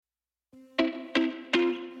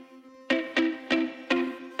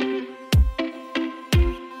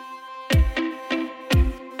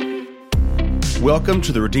Welcome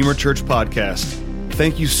to the Redeemer Church Podcast.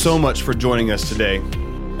 Thank you so much for joining us today.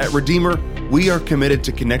 At Redeemer, we are committed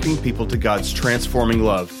to connecting people to God's transforming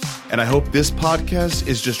love. And I hope this podcast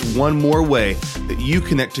is just one more way that you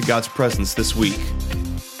connect to God's presence this week.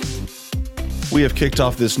 We have kicked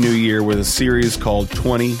off this new year with a series called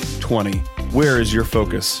 2020. Where is your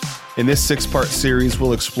focus? In this 6-part series,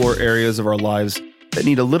 we'll explore areas of our lives that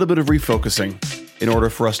need a little bit of refocusing in order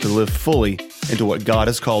for us to live fully into what God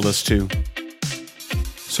has called us to.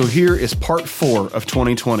 So here is part 4 of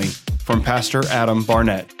 2020 from Pastor Adam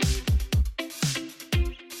Barnett.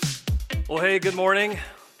 Well, hey, good morning.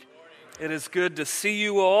 It is good to see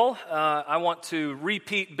you all. I want to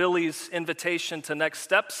repeat Billy's invitation to Next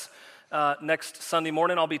Steps. Next Sunday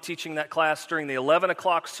morning, I'll be teaching that class during the 11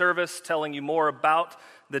 o'clock service, telling you more about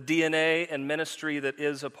the DNA and ministry that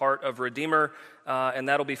is a part of Redeemer, and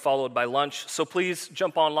that'll be followed by lunch. So please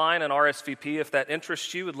jump online and RSVP if that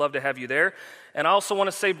interests you. We'd love to have you there. And I also want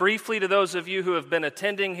to say briefly to those of you who have been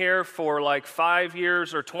attending here for like 5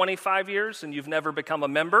 years or 25 years and you've never become a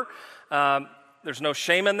member, there's no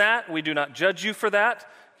shame in that. We do not judge you for that.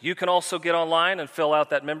 You can also get online and fill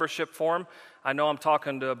out that membership form. I know I'm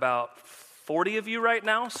talking to about 40 of you right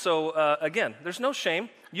now, so again, there's no shame.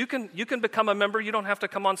 You can become a member. You don't have to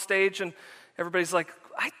come on stage and everybody's like,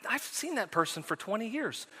 I've seen that person for 20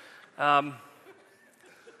 years.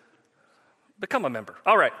 Become a member.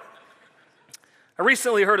 All right. I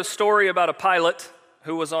recently heard a story about a pilot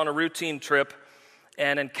who was on a routine trip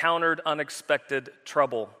and encountered unexpected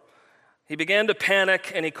trouble. He began to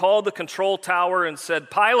panic and he called the control tower and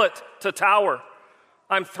said, "Pilot to tower,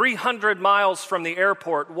 I'm 300 miles from the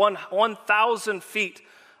airport, 1,000 feet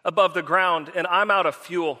above the ground, and I'm out of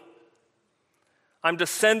fuel. I'm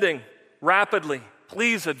descending rapidly.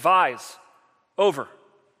 Please advise. Over."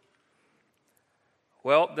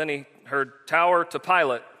 Well, then he heard tower to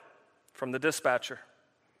pilot from the dispatcher.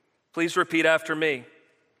 "Please repeat after me.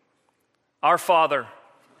 Our Father,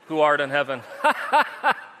 who art in heaven."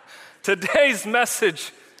 Today's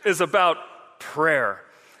message is about prayer,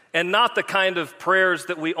 and not the kind of prayers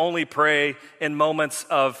that we only pray in moments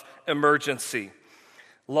of emergency.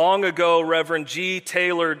 Long ago, Reverend G.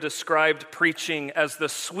 Taylor described preaching as the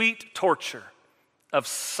sweet torture of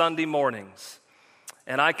Sunday mornings.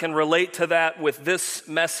 And I can relate to that with this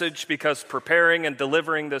message because preparing and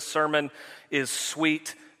delivering this sermon is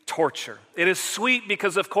sweet torture. It is sweet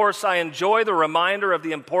because, of course, I enjoy the reminder of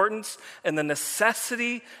the importance and the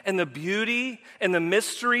necessity and the beauty and the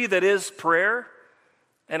mystery that is prayer.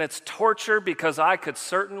 And it's torture because I could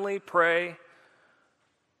certainly pray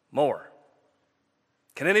more.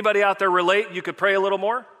 Can anybody out there relate? You could pray a little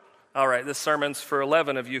more? All right, this sermon's for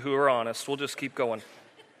 11 of you who are honest. We'll just keep going.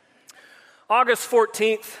 August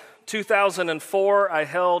 14th, 2004, I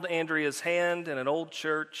held Andrea's hand in an old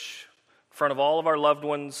church in front of all of our loved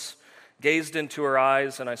ones, gazed into her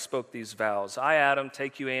eyes, and I spoke these vows. "I, Adam,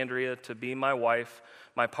 take you, Andrea, to be my wife,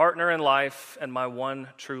 my partner in life, and my one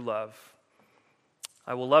true love.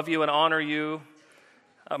 I will love you and honor you."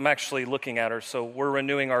 I'm actually looking at her, so we're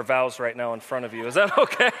renewing our vows right now in front of you. Is that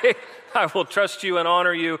okay? "I will trust you and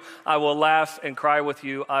honor you. I will laugh and cry with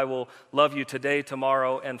you. I will love you today,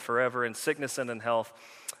 tomorrow, and forever, in sickness and in health,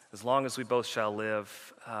 as long as we both shall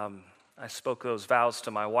live." I spoke those vows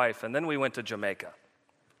to my wife, and then we went to Jamaica.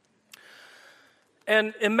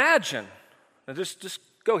 And imagine, now just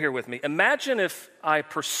go here with me. Imagine if I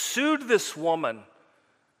pursued this woman,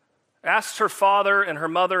 asked her father and her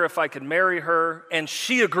mother if I could marry her, and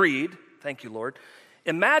she agreed. Thank you, Lord.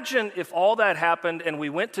 Imagine if all that happened and we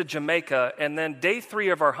went to Jamaica, and then day 3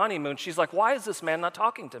 of our honeymoon, she's like, "Why is this man not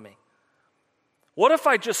talking to me?" What if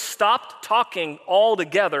I just stopped talking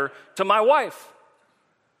altogether to my wife?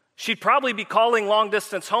 She'd probably be calling long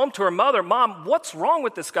distance home to her mother. "Mom, what's wrong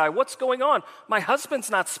with this guy? What's going on? My husband's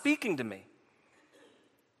not speaking to me."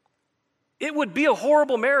 It would be a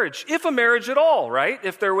horrible marriage, if a marriage at all, right?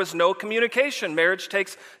 If there was no communication. Marriage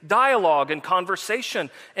takes dialogue and conversation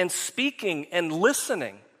and speaking and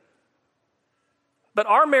listening. But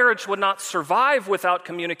our marriage would not survive without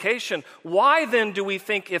communication. Why then do we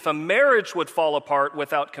think if a marriage would fall apart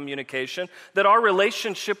without communication, that our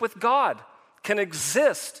relationship with God can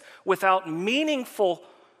exist without meaningful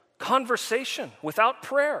conversation, without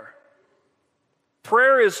prayer?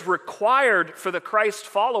 Prayer is required for the Christ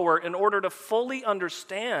follower in order to fully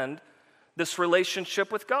understand this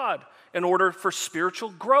relationship with God, in order for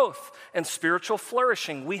spiritual growth and spiritual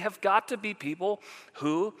flourishing. We have got to be people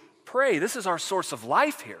who pray. This is our source of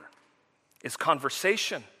life here, is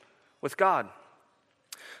conversation with God.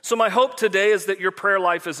 So my hope today is that your prayer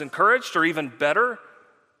life is encouraged, or even better,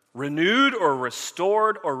 renewed or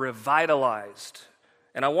restored or revitalized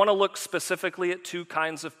And I want to look specifically at two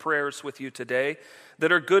kinds of prayers with you today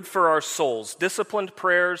that are good for our souls: disciplined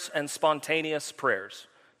prayers and spontaneous prayers.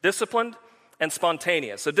 Disciplined and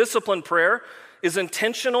spontaneous. A disciplined prayer is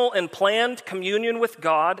intentional and planned communion with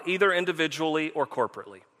God, either individually or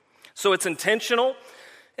corporately. So it's intentional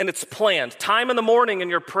and it's planned. Time in the morning in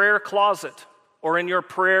your prayer closet or in your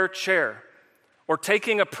prayer chair, or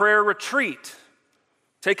taking a prayer retreat,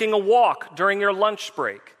 taking a walk during your lunch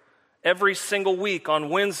break every single week on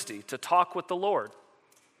Wednesday to talk with the Lord.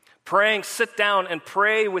 Praying, sit down and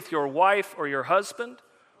pray with your wife or your husband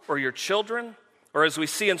or your children, or as we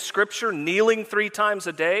see in Scripture, kneeling 3 times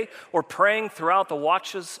a day or praying throughout the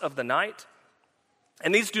watches of the night.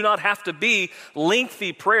 And these do not have to be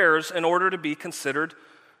lengthy prayers in order to be considered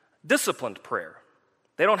disciplined prayer.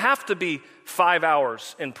 They don't have to be 5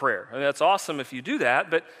 hours in prayer. I mean, that's awesome if you do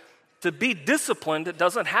that, but to be disciplined, it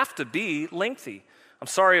doesn't have to be lengthy. I'm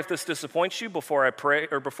sorry if this disappoints you. Before I pray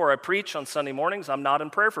or before I preach on Sunday mornings, I'm not in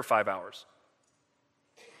prayer for 5 hours.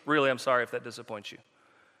 Really, I'm sorry if that disappoints you.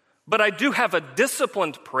 But I do have a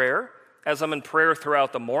disciplined prayer as I'm in prayer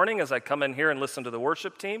throughout the morning, as I come in here and listen to the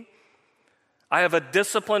worship team. I have a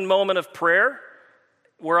disciplined moment of prayer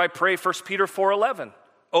where I pray 1 Peter 4:11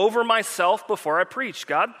 over myself before I preach.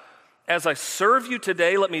 God, as I serve you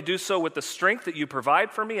today, let me do so with the strength that you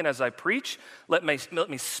provide for me. And as I preach, let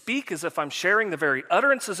me speak as if I'm sharing the very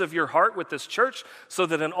utterances of your heart with this church, so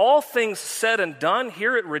that in all things said and done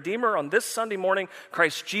here at Redeemer on this Sunday morning,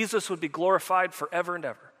 Christ Jesus would be glorified forever and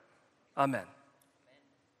ever. Amen.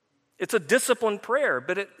 It's a disciplined prayer,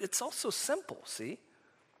 but it's also simple, see?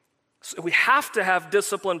 So we have to have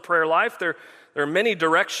disciplined prayer life. There are many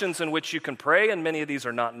directions in which you can pray, and many of these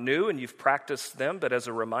are not new, and you've practiced them, but as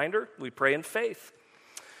a reminder, we pray in faith.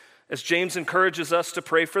 As James encourages us to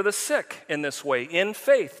pray for the sick in this way, in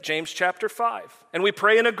faith, James chapter 5. And we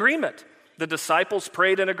pray in agreement. The disciples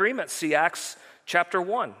prayed in agreement. See Acts chapter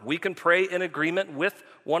 1. We can pray in agreement with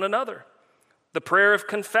one another. The prayer of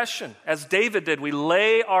confession, as David did, we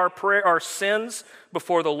lay our sins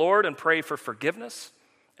before the Lord and pray for forgiveness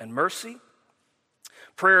and mercy.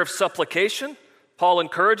 Prayer of supplication, Paul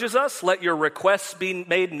encourages us, let your requests be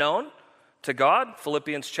made known to God,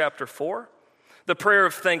 Philippians chapter 4. The prayer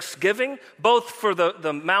of thanksgiving, both for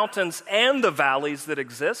the mountains and the valleys that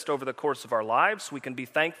exist over the course of our lives. We can be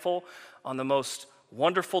thankful on the most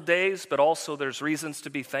wonderful days, but also there's reasons to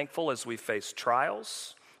be thankful as we face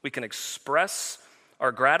trials. We can express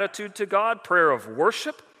our gratitude to God. Prayer of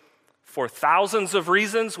worship. For thousands of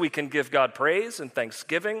reasons, we can give God praise and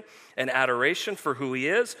thanksgiving and adoration for who he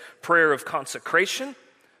is. Prayer of consecration,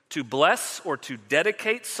 to bless or to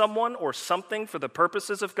dedicate someone or something for the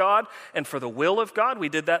purposes of God and for the will of God. We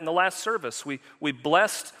did that in the last service. We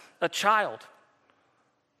blessed a child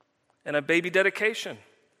and a baby dedication.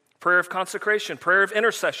 Prayer of consecration, prayer of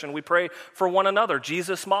intercession. We pray for one another.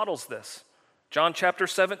 Jesus models this. John chapter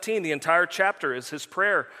 17, the entire chapter is his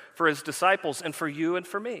prayer for his disciples and for you and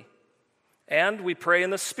for me. And we pray in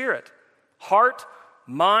the Spirit, heart,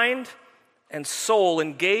 mind, and soul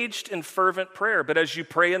engaged in fervent prayer. But as you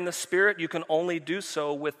pray in the Spirit, you can only do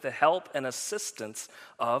so with the help and assistance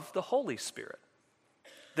of the Holy Spirit.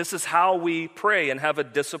 This is how we pray and have a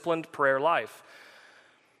disciplined prayer life.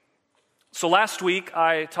 So last week,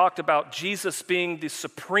 I talked about Jesus being the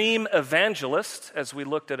supreme evangelist as we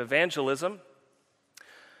looked at evangelism.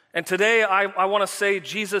 And today, I want to say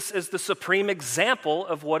Jesus is the supreme example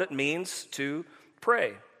of what it means to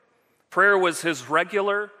pray. Prayer was his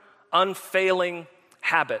regular, unfailing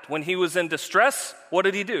habit. When he was in distress, what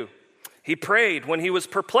did he do? He prayed. When he was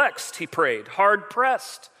perplexed, he prayed.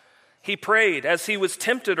 Hard-pressed, he prayed. As he was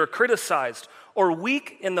tempted or criticized or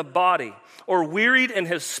weak in the body or wearied in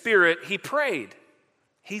his spirit, he prayed.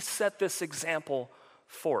 He set this example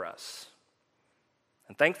for us.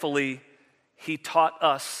 And thankfully, he taught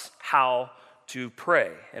us how to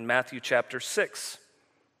pray in Matthew chapter 6.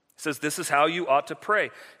 He says, this is how you ought to pray.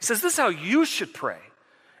 He says, this is how you should pray.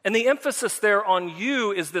 And the emphasis there on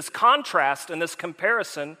you is this contrast and this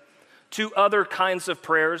comparison to other kinds of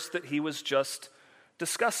prayers that he was just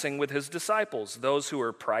discussing with his disciples. Those who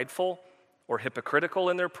are prideful or hypocritical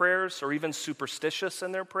in their prayers or even superstitious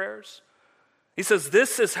in their prayers. He says,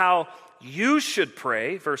 this is how you should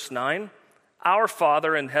pray, verse 9, Our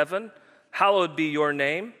Father in heaven, hallowed be your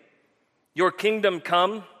name. Your kingdom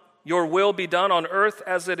come, your will be done on earth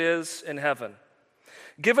as it is in heaven.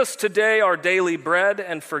 Give us today our daily bread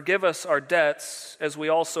and forgive us our debts as we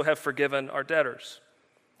also have forgiven our debtors.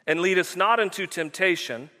 And lead us not into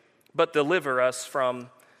temptation, but deliver us from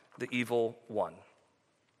the evil one.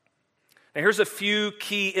 Now here's a few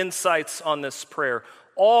key insights on this prayer.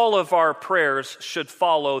 All of our prayers should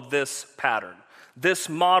follow this pattern. this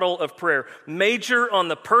model of prayer. Major on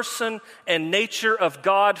the person and nature of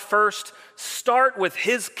God first. Start with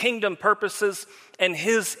his kingdom purposes and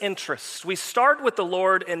his interests. We start with the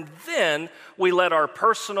Lord, and then we let our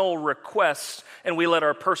personal requests and we let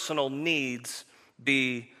our personal needs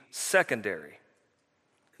be secondary.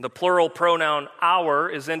 The plural pronoun our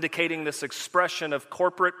is indicating this expression of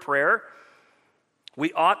corporate prayer.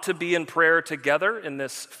 We ought to be in prayer together in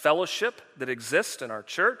this fellowship that exists in our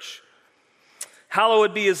church.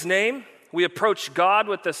 Hallowed be his name. We approach God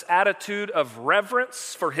with this attitude of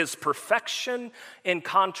reverence for his perfection in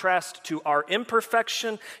contrast to our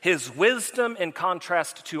imperfection, his wisdom in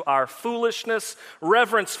contrast to our foolishness,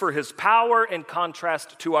 reverence for his power in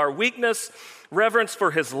contrast to our weakness, reverence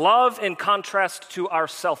for his love in contrast to our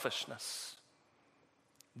selfishness.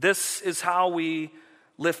 This is how we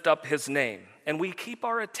lift up his name, and we keep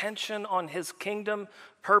our attention on his kingdom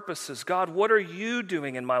purposes. God, what are you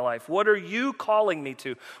doing in my life? What are you calling me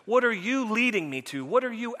to? What are you leading me to? What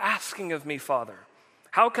are you asking of me, Father?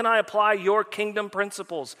 How can I apply your kingdom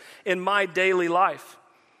principles in my daily life?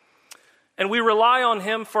 And we rely on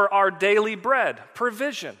him for our daily bread,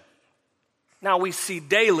 provision. Now we see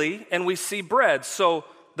daily and we see bread. So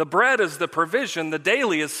the bread is the provision. The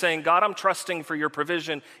daily is saying, God, I'm trusting for your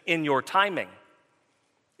provision in your timing.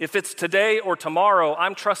 If it's today or tomorrow,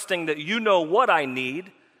 I'm trusting that you know what I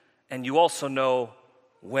need and you also know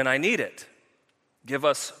when I need it. Give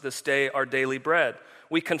us this day our daily bread.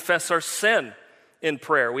 We confess our sin in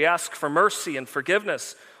prayer. We ask for mercy and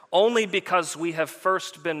forgiveness only because we have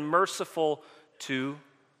first been merciful to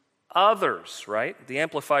others, right? The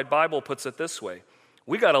Amplified Bible puts it this way.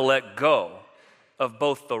 We got to let go of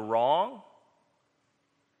both the wrong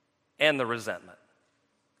and the resentment.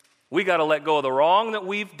 We got to let go of the wrong that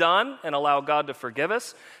we've done and allow God to forgive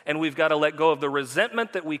us, and we've got to let go of the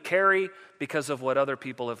resentment that we carry because of what other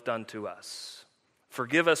people have done to us.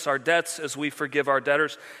 Forgive us our debts as we forgive our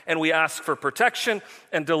debtors, and we ask for protection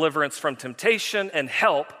and deliverance from temptation and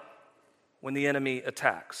help when the enemy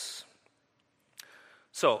attacks.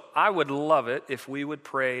 So I would love it if we would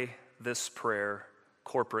pray this prayer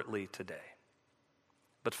corporately today.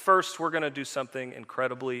 But first, we're going to do something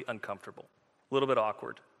incredibly uncomfortable, a little bit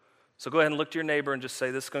awkward. So go ahead and look to your neighbor and just say,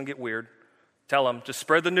 this is going to get weird. Tell them, just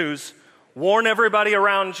spread the news. Warn everybody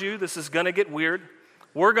around you, this is going to get weird.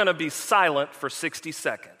 We're going to be silent for 60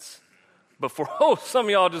 seconds before, some of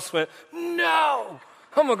y'all just went, no,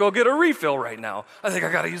 I'm going to go get a refill right now. I think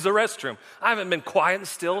I got to use the restroom. I haven't been quiet and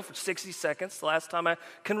still for 60 seconds the last time I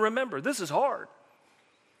can remember. This is hard,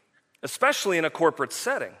 especially in a corporate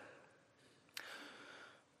setting.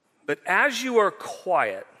 But as you are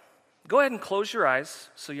quiet, go ahead and close your eyes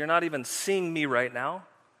so you're not even seeing me right now.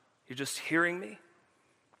 You're just hearing me.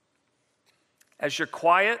 As you're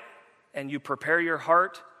quiet and you prepare your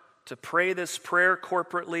heart to pray this prayer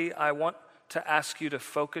corporately, I want to ask you to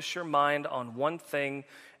focus your mind on one thing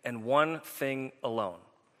and one thing alone.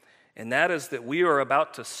 And that is that we are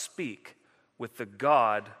about to speak with the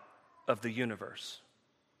God of the universe.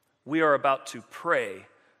 We are about to pray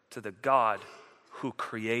to the God who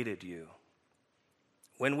created you.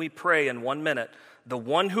 When we pray in 1 minute, the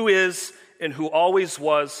one who is and who always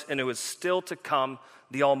was and who is still to come,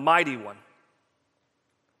 the Almighty One,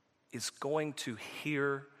 is going to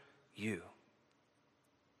hear you.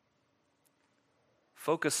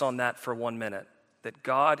 Focus on that for 1 minute, that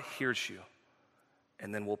God hears you,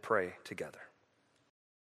 and then we'll pray together.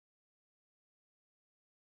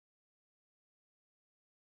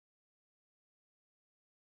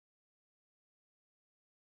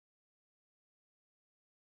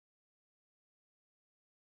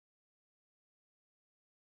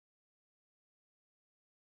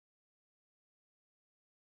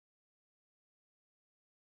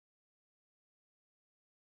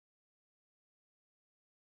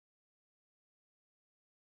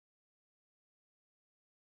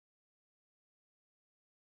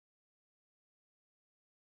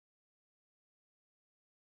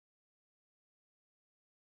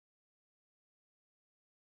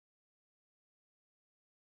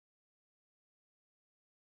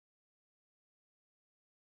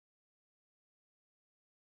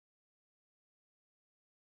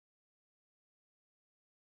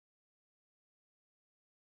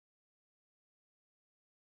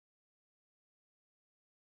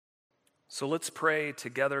 So let's pray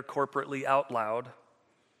together corporately out loud.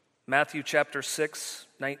 Matthew chapter 6,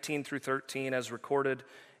 19 through 13, as recorded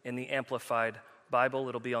in the Amplified Bible.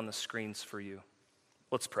 It'll be on the screens for you.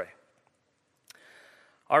 Let's pray.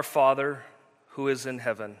 Our Father, who is in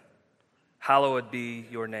heaven, hallowed be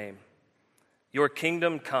your name. Your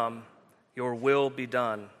kingdom come, your will be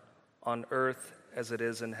done on earth as it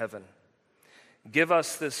is in heaven. Give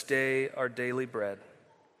us this day our daily bread,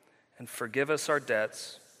 and forgive us our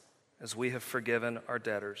debts as we have forgiven our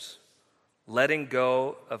debtors, letting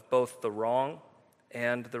go of both the wrong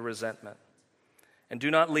and the resentment. And do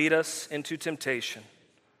not lead us into temptation,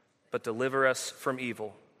 but deliver us from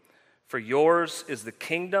evil. For yours is the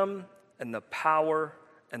kingdom and the power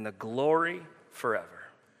and the glory forever.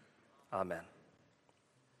 Amen.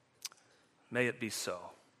 May it be so.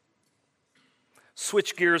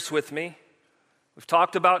 Switch gears with me. We've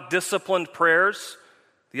talked about disciplined prayers.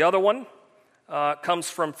 The other one comes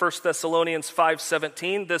from 1 Thessalonians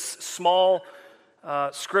 5:17. This small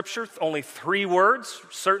scripture, only 3 words,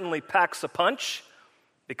 certainly packs a punch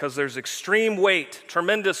because there's extreme weight,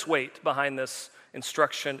 tremendous weight behind this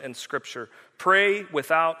instruction in Scripture. Pray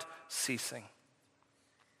without ceasing.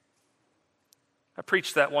 I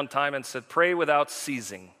preached that one time and said, pray without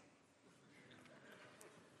ceasing.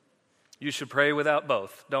 You should pray without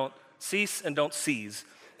both. Don't cease and don't seize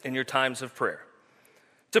in your times of prayer.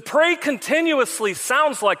 To pray continuously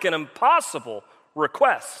sounds like an impossible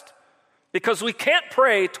request because we can't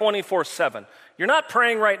pray 24/7. You're not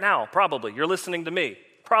praying right now, probably. You're listening to me,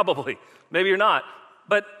 probably. Maybe you're not.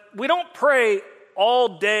 But we don't pray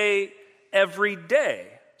all day, every day.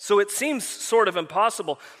 So it seems sort of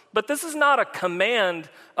impossible. But this is not a command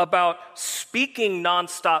about speaking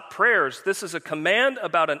nonstop prayers. This is a command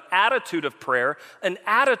about an attitude of prayer, an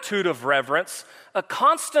attitude of reverence, a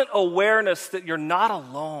constant awareness that you're not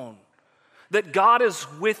alone, that God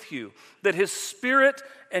is with you, that His Spirit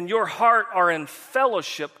and your heart are in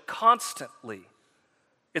fellowship constantly.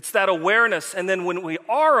 It's that awareness, and then when we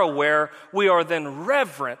are aware, we are then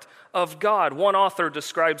reverent of God. One author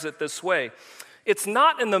describes it this way: it's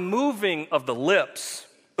not in the moving of the lips,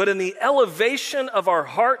 but in the elevation of our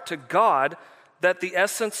heart to God that the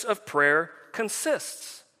essence of prayer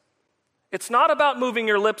consists. It's not about moving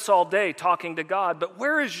your lips all day talking to God, but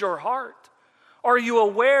where is your heart? Are you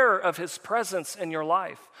aware of His presence in your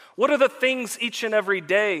life? What are the things each and every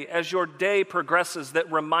day as your day progresses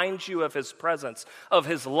that remind you of His presence, of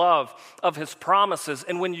His love, of His promises?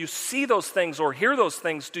 And when you see those things or hear those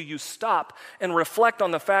things, do you stop and reflect on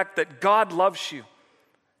the fact that God loves you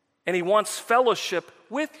and He wants fellowship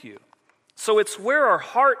with you? So it's where our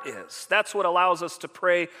heart is. That's what allows us to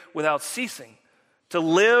pray without ceasing, to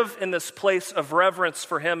live in this place of reverence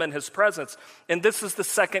for Him and His presence. And this is the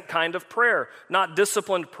second kind of prayer, not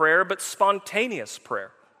disciplined prayer, but spontaneous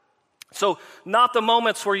prayer. So not the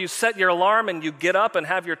moments where you set your alarm and you get up and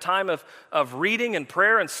have your time of reading and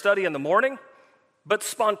prayer and study in the morning, but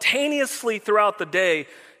spontaneously throughout the day,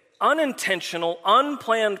 unintentional,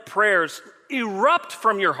 unplanned prayers erupt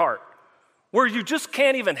from your heart where you just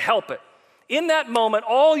can't even help it. In that moment,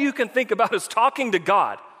 all you can think about is talking to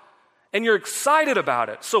God, and you're excited about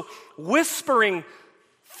it. So whispering,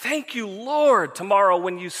 "Thank you, Lord," tomorrow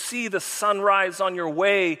when you see the sunrise on your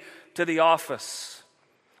way to the office.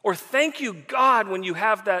 Or "Thank you, God," when you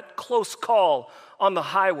have that close call on the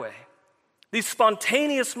highway. These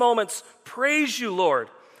spontaneous moments, praise you, Lord.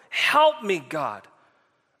 Help me, God.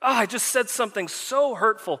 Oh, I just said something so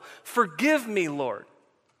hurtful. Forgive me, Lord.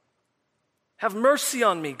 Have mercy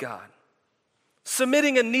on me, God.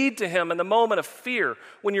 Submitting a need to Him in the moment of fear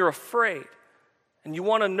when you're afraid and you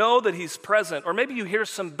want to know that He's present. Or maybe you hear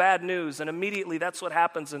some bad news and immediately that's what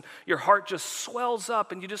happens and your heart just swells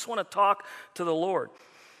up and you just want to talk to the Lord.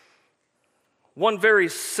 One very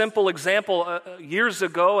simple example, years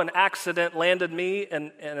ago, an accident landed me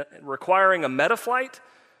and requiring a Metaflight.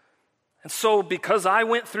 And so because I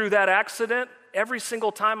went through that accident, every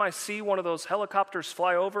single time I see one of those helicopters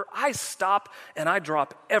fly over, I stop and I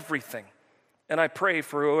drop everything. And I pray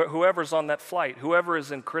for whoever's on that flight, whoever is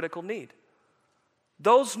in critical need.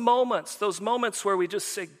 Those moments where we just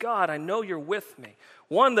say, "God, I know you're with me."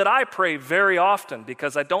 One that I pray very often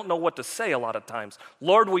because I don't know what to say a lot of times.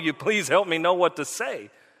 Lord, will you please help me know what to say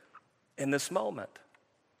in this moment?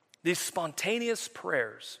 These spontaneous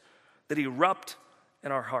prayers that erupt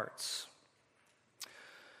in our hearts.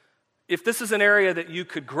 If this is an area that you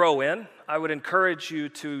could grow in, I would encourage you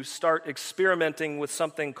to start experimenting with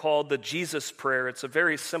something called the Jesus prayer. It's a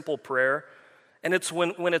very simple prayer, and it's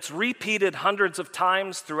when it's repeated hundreds of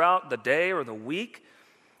times throughout the day or the week,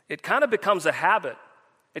 it kind of becomes a habit.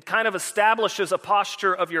 It kind of establishes a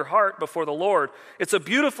posture of your heart before the Lord. It's a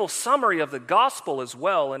beautiful summary of the gospel as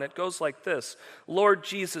well, and it goes like this: Lord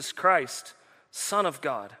Jesus Christ, Son of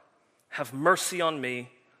God, have mercy on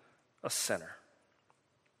me, a sinner.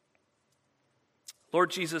 Lord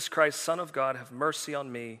Jesus Christ, Son of God, have mercy on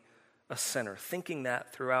me, a sinner. Thinking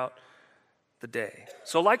that throughout the day.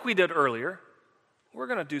 So like we did earlier, we're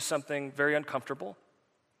going to do something very uncomfortable.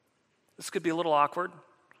 This could be a little awkward.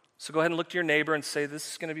 So go ahead and look to your neighbor and say,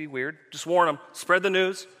 this is going to be weird. Just warn them. Spread the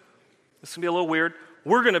news. This is going to be a little weird.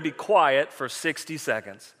 We're going to be quiet for 60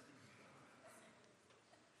 seconds.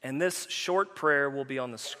 And this short prayer will be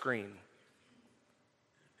on the screen.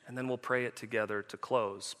 And then we'll pray it together to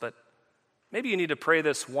close. But maybe you need to pray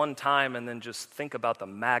this one time and then just think about the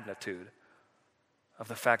magnitude of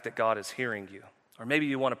the fact that God is hearing you. Or maybe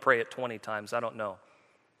you want to pray it 20 times. I don't know.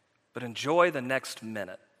 But enjoy the next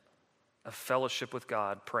minute of fellowship with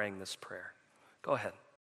God praying this prayer. Go ahead.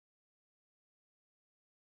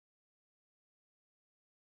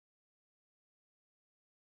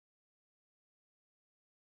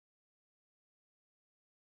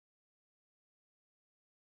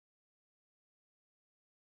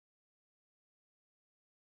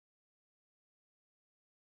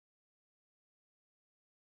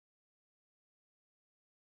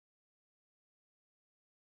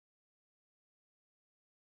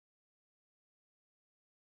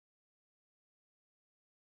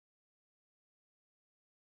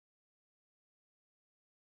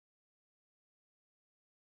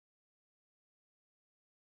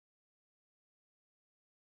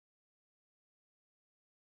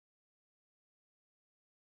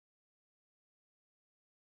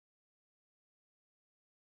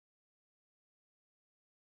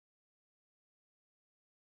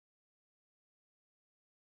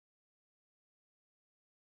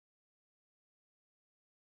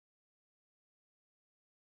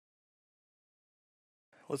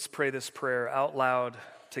 Let's pray this prayer out loud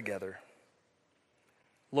together.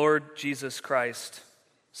 Lord Jesus Christ,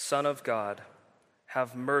 Son of God,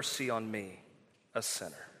 have mercy on me, a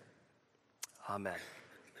sinner. Amen.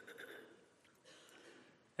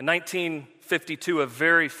 In 1952, a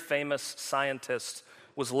very famous scientist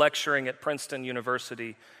was lecturing at Princeton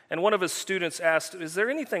University, and one of his students asked, is there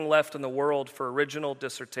anything left in the world for original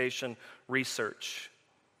dissertation research?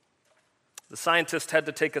 The scientist had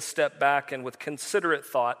to take a step back, and with considerate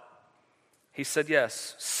thought, he said,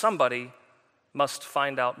 yes, somebody must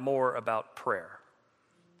find out more about prayer.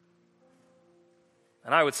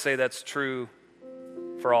 And I would say that's true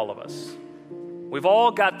for all of us. We've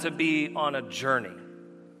all got to be on a journey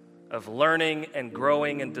of learning and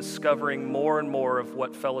growing and discovering more and more of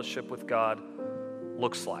what fellowship with God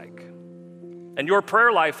looks like. And your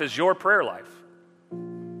prayer life is your prayer life.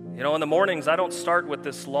 You know, in the mornings, I don't start with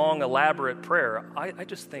this long, elaborate prayer. I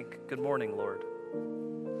just think, good morning, Lord.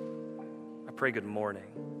 I pray good morning.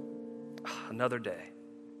 Another day.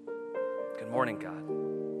 Good morning,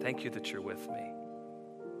 God. Thank you that you're with me.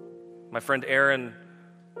 My friend Aaron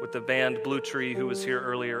with the band Blue Tree, who was here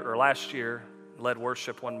earlier or last year, led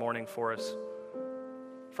worship one morning for us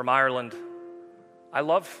from Ireland. I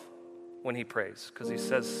love when he prays because he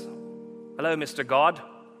says, hello, Mr. God.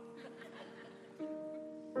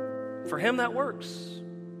 For him, that works.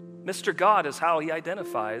 Mr. God is how he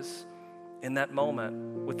identifies in that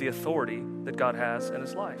moment with the authority that God has in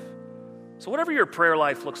his life. So whatever your prayer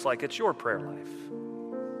life looks like, it's your prayer life.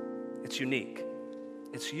 It's unique.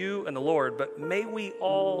 It's you and the Lord, but may we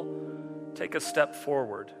all take a step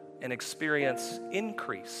forward and experience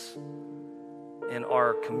increase in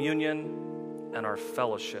our communion and our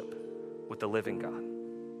fellowship with the living God.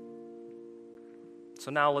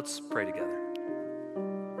 So now let's pray together.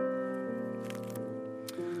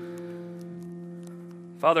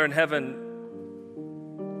 Father in heaven,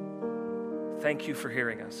 thank you for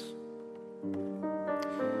hearing us.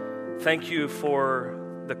 Thank you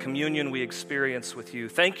for the communion we experience with you.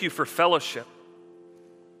 Thank you for fellowship.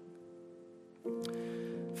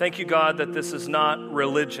 Thank you, God, that this is not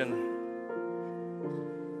religion,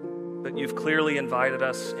 but you've clearly invited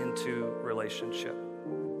us into relationship.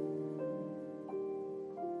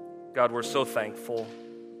 God, we're so thankful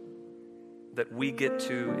that we get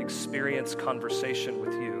to experience conversation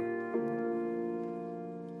with you.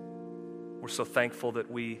 We're so thankful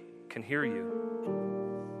that we can hear you.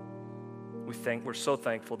 We're so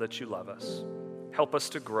thankful that you love us. Help us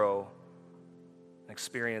to grow and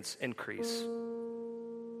experience increase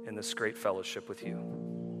in this great fellowship with you.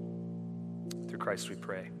 Through Christ we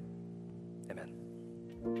pray. Amen.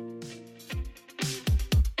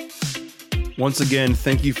 Once again,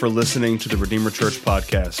 thank you for listening to the Redeemer Church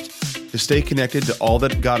podcast. To stay connected to all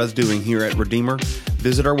that God is doing here at Redeemer,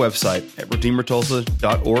 visit our website at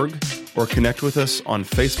redeemertulsa.org or connect with us on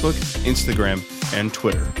Facebook, Instagram, and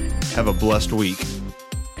Twitter. Have a blessed week.